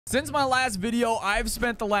Since my last video, I've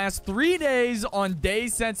spent the last 3 days on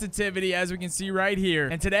Deyy sensitivity, as we can see right here.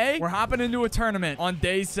 And today, we're hopping into a tournament on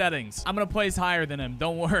Deyy settings. I'm gonna place higher than him,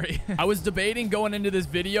 don't worry. I was debating going into this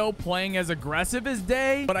video playing as aggressive as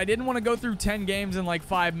Deyy, but I didn't want to go through 10 games in like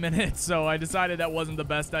 5 minutes, so I decided that wasn't the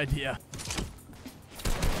best idea.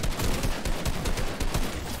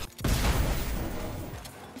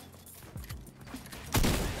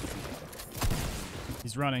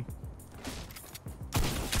 He's running.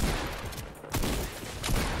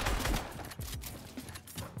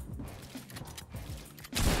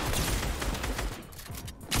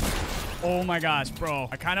 Oh my gosh, bro.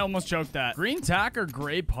 I kind of almost choked that. Green tack or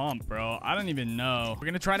gray pump, bro? I don't even know. We're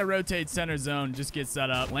going to try to rotate center zone. Just get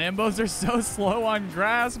set up. Lambos are so slow on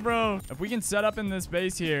grass, bro. If we can set up in this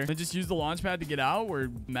base here and just use the launch pad to get out, we're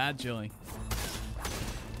mad chilling.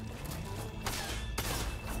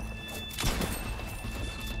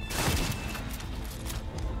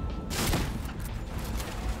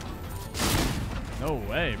 No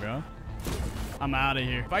way, bro. I'm out of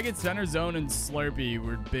here. If I get center zone and Slurpee,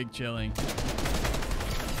 we're big chilling.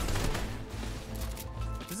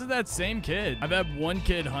 This is that same kid. I've had one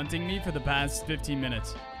kid hunting me for the past 15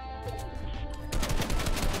 minutes.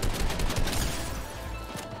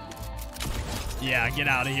 Yeah, get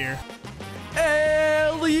out of here.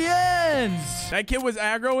 Aliens! That kid was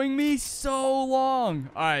aggroing me so long.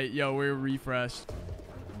 All right, yo, we're refreshed.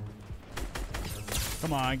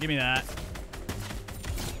 Come on, give me that.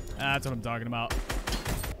 That's what I'm talking about.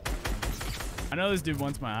 I know this dude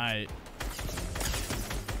wants my height.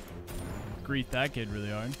 Grief that kid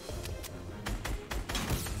really hard.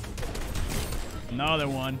 Another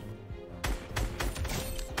one.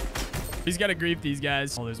 He's got to grief these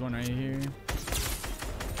guys. Oh, there's one right here.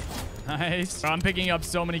 Nice. Bro, I'm picking up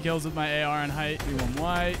so many kills with my AR on height. 31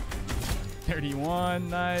 white.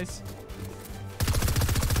 31. Nice.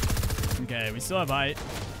 Okay, we still have height.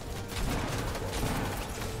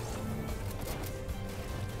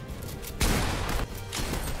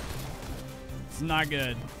 Not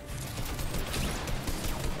good.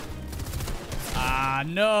 Ah,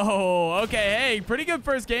 no. Okay, hey, pretty good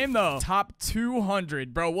first game, though. Top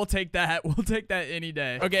 200. Bro, we'll take that. We'll take that any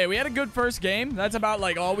day. Okay, we had a good first game. That's about,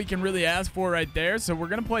 like, all we can really ask for right there. So we're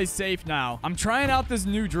going to play safe now. I'm trying out this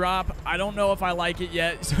new drop. I don't know if I like it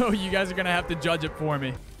yet, so you guys are going to have to judge it for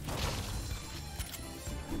me.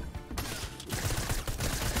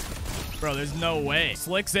 Bro, there's no way.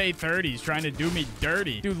 Slick's A30's trying to do me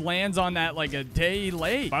dirty. Dude lands on that like a day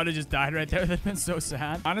late. If I would have just died right there, that'd been so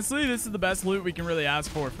sad. Honestly, this is the best loot we can really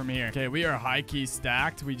ask for from here. Okay, we are high-key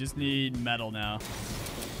stacked. We just need metal now.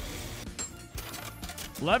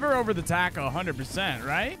 Lever over the tack 100%,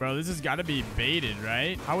 right? Bro, this has got to be baited,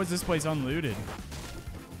 right? How is this place unlooted?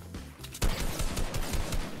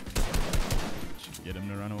 Get him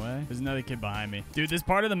to run away. There's another kid behind me. Dude, this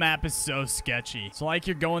part of the map is so sketchy. It's like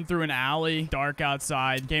you're going through an alley, dark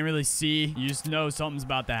outside, can't really see. You just know something's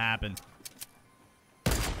about to happen.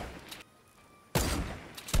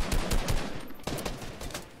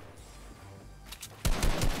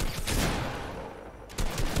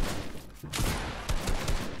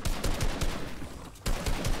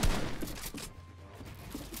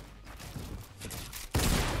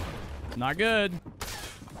 Not good.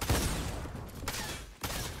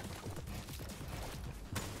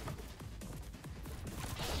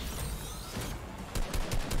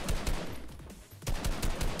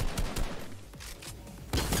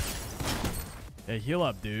 Hey, heal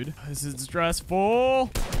up, dude. This is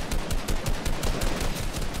stressful.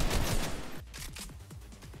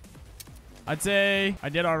 I'd say I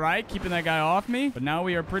did all right keeping that guy off me, but now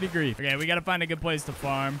we are pretty grief. Okay, we got to find a good place to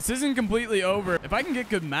farm. This isn't completely over. If I can get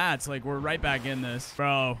good mats, like, we're right back in this.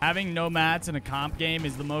 Bro, having no mats in a comp game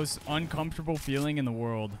is the most uncomfortable feeling in the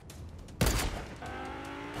world.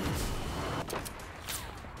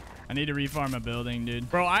 I need to refarm a building, dude.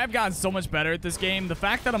 Bro, I have gotten so much better at this game. The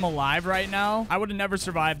fact that I'm alive right now, I would have never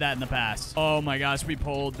survived that in the past. Oh my gosh, we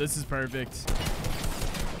pulled. This is perfect.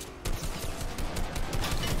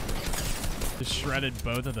 Just shredded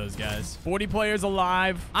both of those guys. 40 players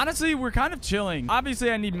alive. Honestly, we're kind of chilling. Obviously,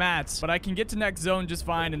 I need mats, but I can get to next zone just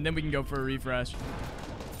fine, and then we can go for a refresh.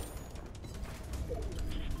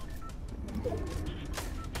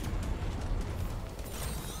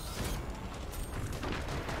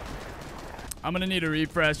 I'm gonna need a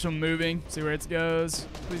refresh from moving. See where it goes.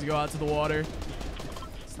 Please go out to the water.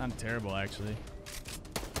 It's not terrible, actually.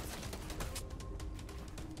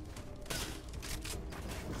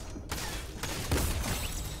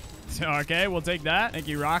 Okay, we'll take that. Thank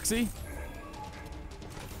you, Roxy.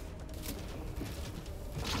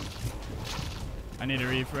 I need a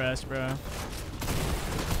refresh, bro.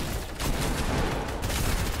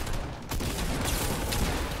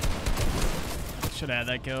 Should have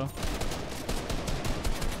had that kill.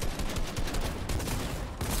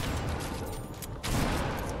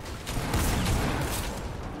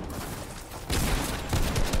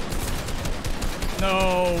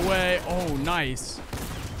 No way. Oh, nice.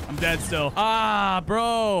 I'm dead still. Ah,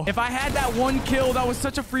 bro. If I had that one kill, that was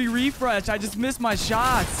such a free refresh. I just missed my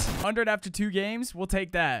shots. 100 after 2 games. We'll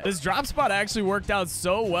take that. This drop spot actually worked out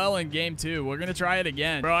so well in game 2. We're going to try it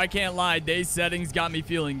again. Bro, I can't lie. Dey's settings got me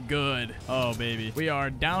feeling good. Oh, baby. We are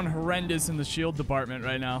down horrendous in the shield department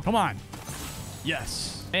right now. Come on.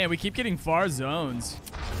 Yes. Man, we keep getting far zones.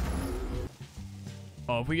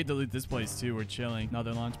 Oh, if we get to loot this place too, we're chilling.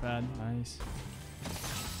 Another launch pad. Nice.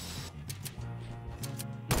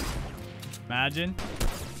 Imagine.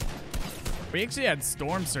 We actually had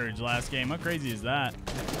Storm Surge last game. How crazy is that?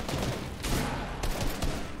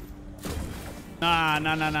 Nah.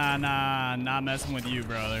 Not messing with you,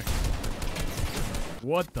 brother.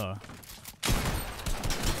 What the?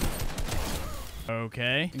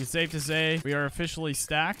 Okay. It's safe to say we are officially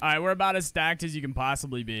stacked. All right, we're about as stacked as you can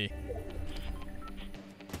possibly be.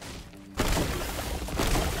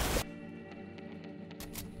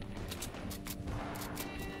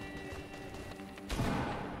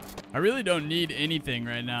 I really don't need anything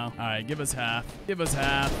right now. All right, give us half. Give us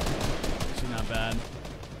half. Actually, not bad.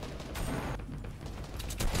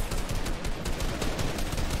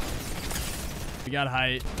 We got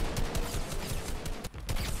height.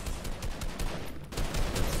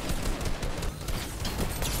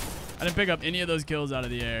 I didn't pick up any of those kills out of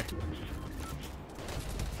the air.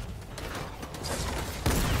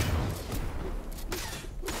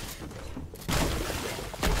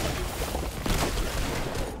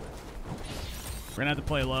 We're gonna have to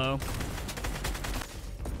play low.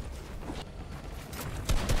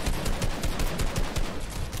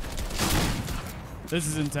 This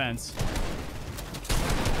is intense.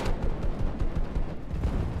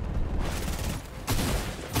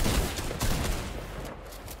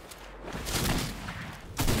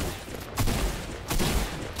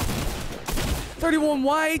 $31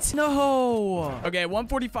 white. No. Okay,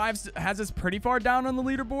 145 has us pretty far down on the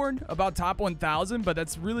leaderboard, about top 1,000, but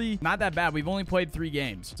that's really not that bad. We've only played 3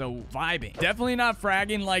 games, so vibing. Definitely not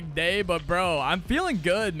fragging like Deyy, but bro, I'm feeling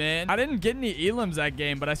good, man. I didn't get any elims that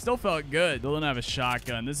game, but I still felt good. Still don't have a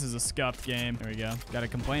shotgun. This is a scuffed game. There we go. Gotta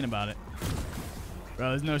complain about it. Bro,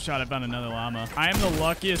 there's no shot I found another llama. I am the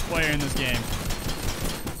luckiest player in this game.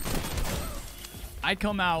 I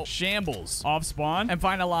come out shambles off spawn and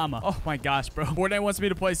find a llama. Oh my gosh, bro. Fortnite wants me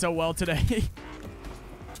to play so well today.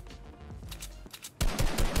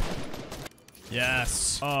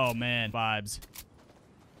 Yes. Oh man, vibes.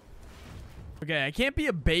 Okay, I can't be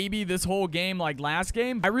a baby this whole game like last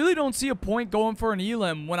game. I really don't see a point going for an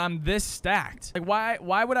elim when I'm this stacked. Like,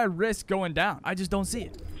 why would I risk going down? I just don't see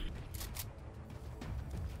it.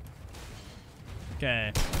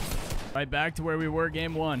 Okay. Right back to where we were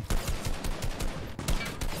game 1.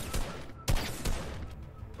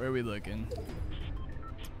 Where are we looking?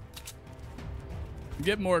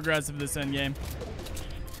 Get more aggressive this end game.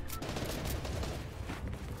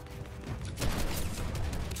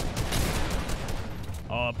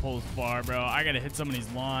 Oh, it pulls far, bro. I gotta hit somebody's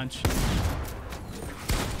launch.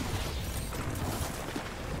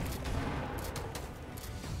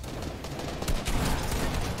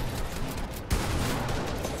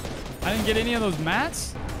 I didn't get any of those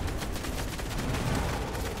mats?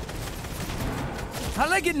 How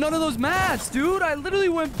did I get none of those mats, dude? I literally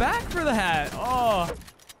went back for the hat. Oh.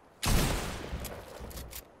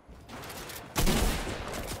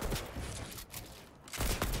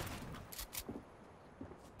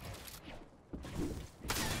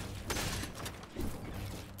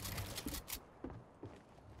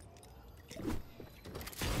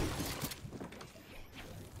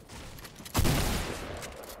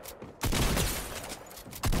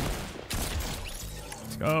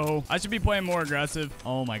 Go. I should be playing more aggressive.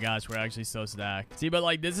 Oh my gosh, we're actually so stacked. See, but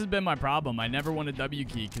like this has been my problem. I never want a W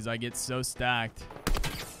key because I get so stacked.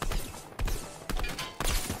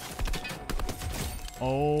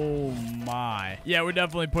 Oh my. Yeah, we're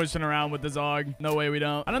definitely pushing around with the Zog. No way we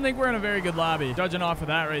don't. I don't think we're in a very good lobby. Judging off of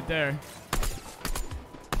that right there.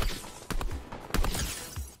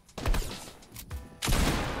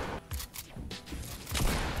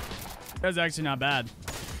 That's actually not bad.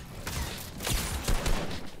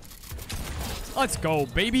 Let's go,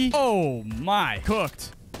 baby. Oh my.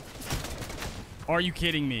 Cooked. Are you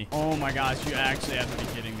kidding me? Oh my gosh, you actually have to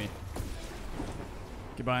be kidding me.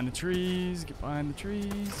 Get behind the trees. Get behind the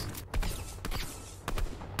trees.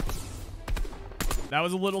 That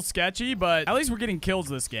was a little sketchy, but at least we're getting kills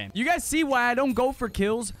this game. You guys see why I don't go for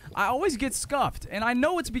kills? I always get scuffed, and I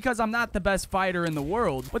know it's because I'm not the best fighter in the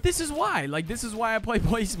world, but this is why. Like, this is why I play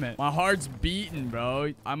placement. My heart's beating,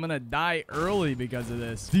 bro. I'm gonna die early because of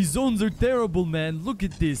this. These zones are terrible, man. Look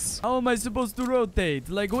at this. How am I supposed to rotate?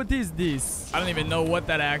 Like, what is this? I don't even know what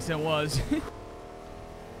that accent was.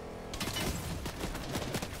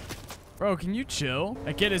 Bro, can you chill?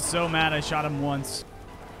 That kid is so mad I shot him once.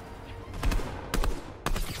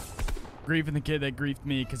 Griefing the kid that griefed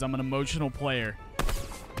me because I'm an emotional player.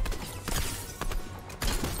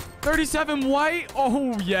 37 white?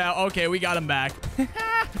 Oh, yeah. Okay, we got him back.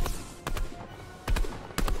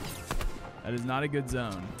 That is not a good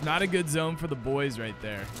zone. Not a good zone for the boys right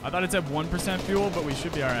there. I thought it said 1% fuel, but we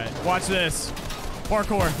should be all right. Watch this.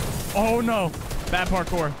 Parkour. Oh, no. Bad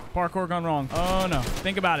parkour. Parkour gone wrong. Oh, no.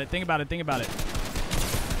 Think about it. Think about it. Think about it.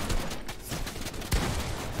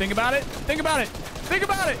 Think about it. Think about it. Think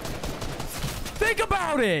about it. Think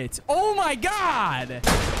about it. Oh, my God.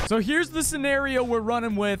 So here's the scenario we're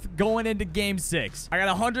running with going into game 6. I got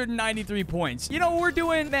 193 points. You know, we're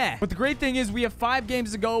doing that. But the great thing is we have 5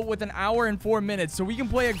 games to go with an hour and 4 minutes. So we can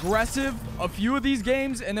play aggressive a few of these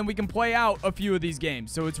games, and then we can play out a few of these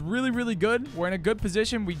games. So it's really, really good. We're in a good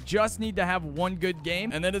position. We just need to have one good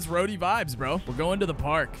game, and then it's Rodey vibes, bro. We're going to the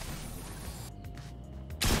park.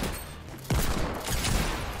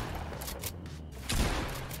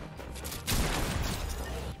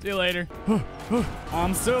 See you later.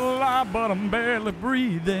 I'm still alive, but I'm barely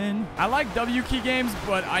breathing. I like W key games,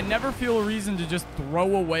 but I never feel a reason to just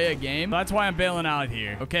throw away a game. That's why I'm bailing out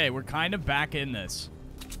here. Okay, we're kind of back in this.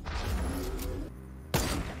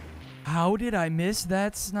 How did I miss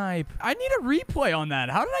that snipe? I need a replay on that.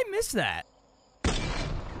 How did I miss that?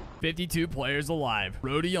 52 players alive.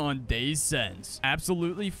 Rodey on Deyy's sense.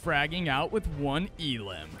 Absolutely fragging out with one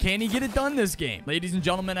elim. Can he get it done this game? Ladies and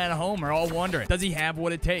gentlemen at home are all wondering, does he have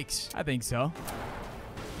what it takes? I think so.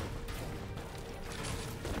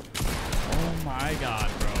 Oh my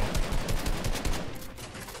God, bro.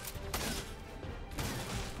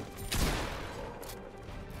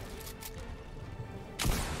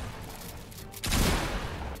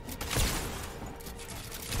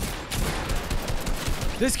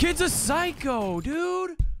 This kid's a psycho,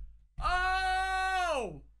 dude.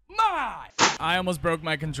 Oh, my. I almost broke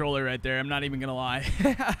my controller right there. I'm not even gonna lie.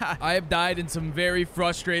 I have died in some very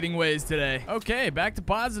frustrating ways today. Okay, back to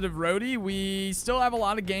positive, Rodey. We still have a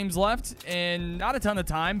lot of games left and not a ton of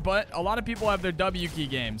time, but a lot of people have their W key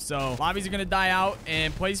games. So lobbies are gonna die out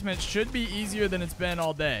and placement should be easier than it's been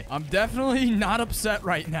all day. I'm definitely not upset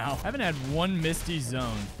right now. I haven't had one misty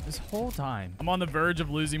zone this whole time. I'm on the verge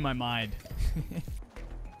of losing my mind.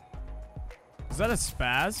 Is that a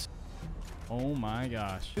spaz? Oh my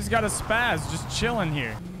gosh. He's got a spaz just chilling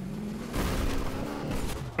here.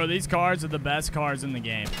 Bro, these cars are the best cars in the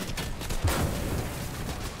game.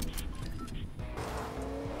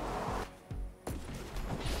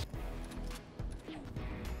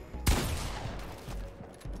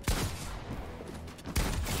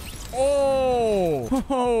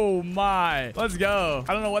 Oh my. Let's go.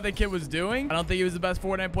 I don't know what that kid was doing. I don't think he was the best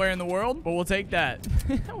Fortnite player in the world, but we'll take that.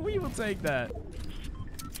 We will take that.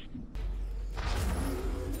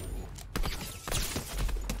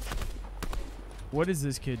 What is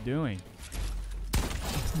this kid doing?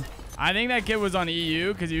 I think that kid was on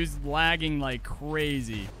EU because he was lagging like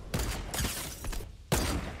crazy.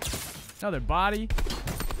 Another body.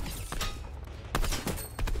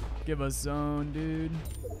 Give us zone, dude.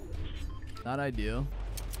 Not ideal.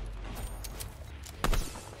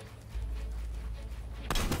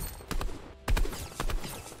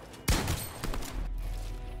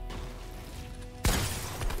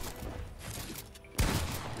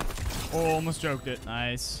 Oh, almost choked it.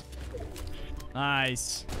 Nice.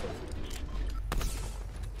 Nice.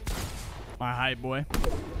 My hype boy.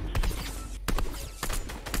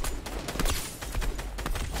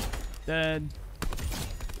 Dead.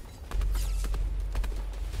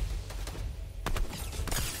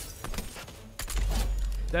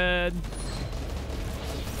 Dead.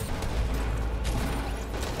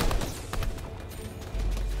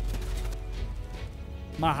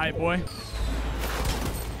 My hype boy.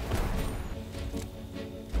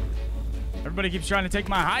 Everybody keeps trying to take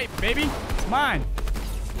my hype, baby. It's mine.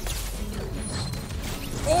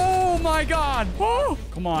 Oh my God. Oh,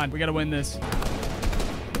 come on. We got to win this.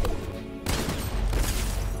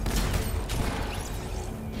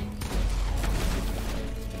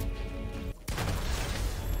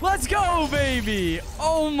 Let's go, baby.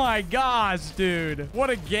 Oh my gosh, dude. What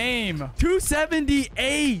a game.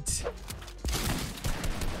 278.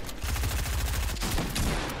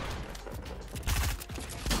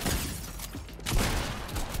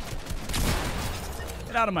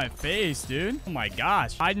 Get out of my face, dude. Oh my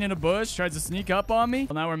gosh. Hiding in a bush. Tries to sneak up on me.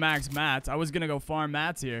 Well, now we're max mats. I was gonna go farm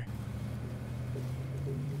mats here.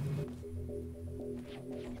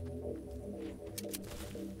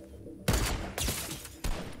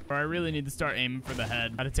 Bro, I really need to start aiming for the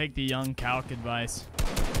head. Gotta take the young calc advice.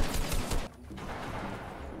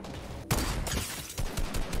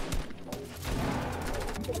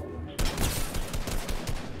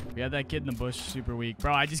 We had that kid in the bush super weak.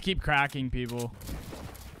 Bro, I just keep cracking people.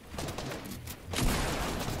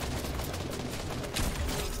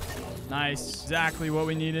 Nice. Exactly what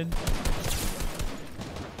we needed.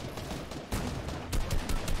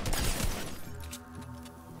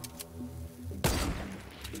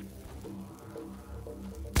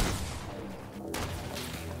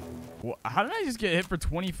 How did I just get hit for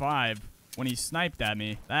 25 when he sniped at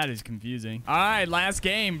me? That is confusing. All right, last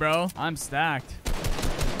game, bro. I'm stacked.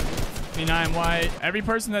 29 white. Every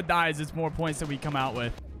person that dies, it's more points that we come out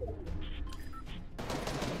with.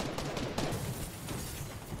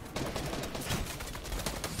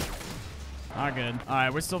 Not good. All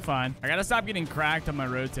right, we're still fine. I gotta stop getting cracked on my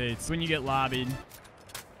rotates when you get lobbied.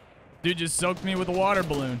 Dude just soaked me with a water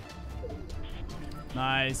balloon.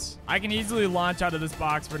 Nice. I can easily launch out of this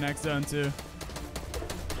box for next zone too.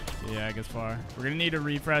 Yeah, I guess far. We're gonna need a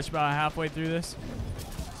refresh about halfway through this.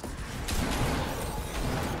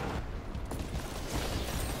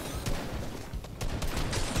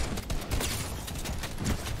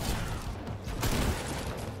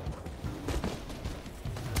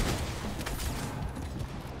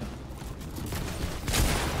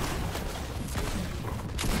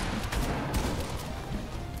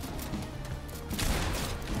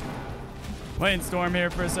 Playing Storm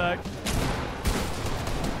here for a sec.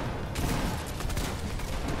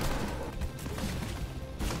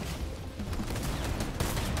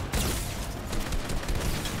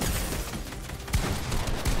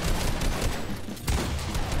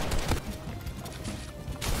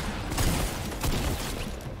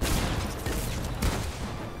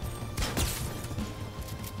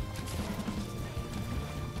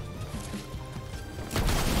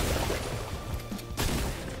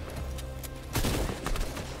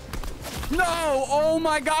 No! Oh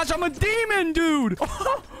my gosh, I'm a demon, dude!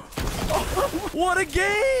 What a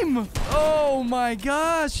game! Oh my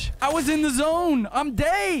gosh. I was in the zone. I'm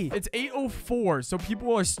Deyy. It's 8:04, so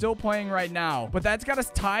people are still playing right now. But that's got us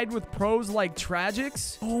tied with pros like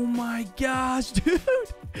Tragics. Oh my gosh, dude.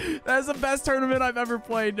 That's the best tournament I've ever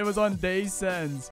played. It was on Deyy Sens.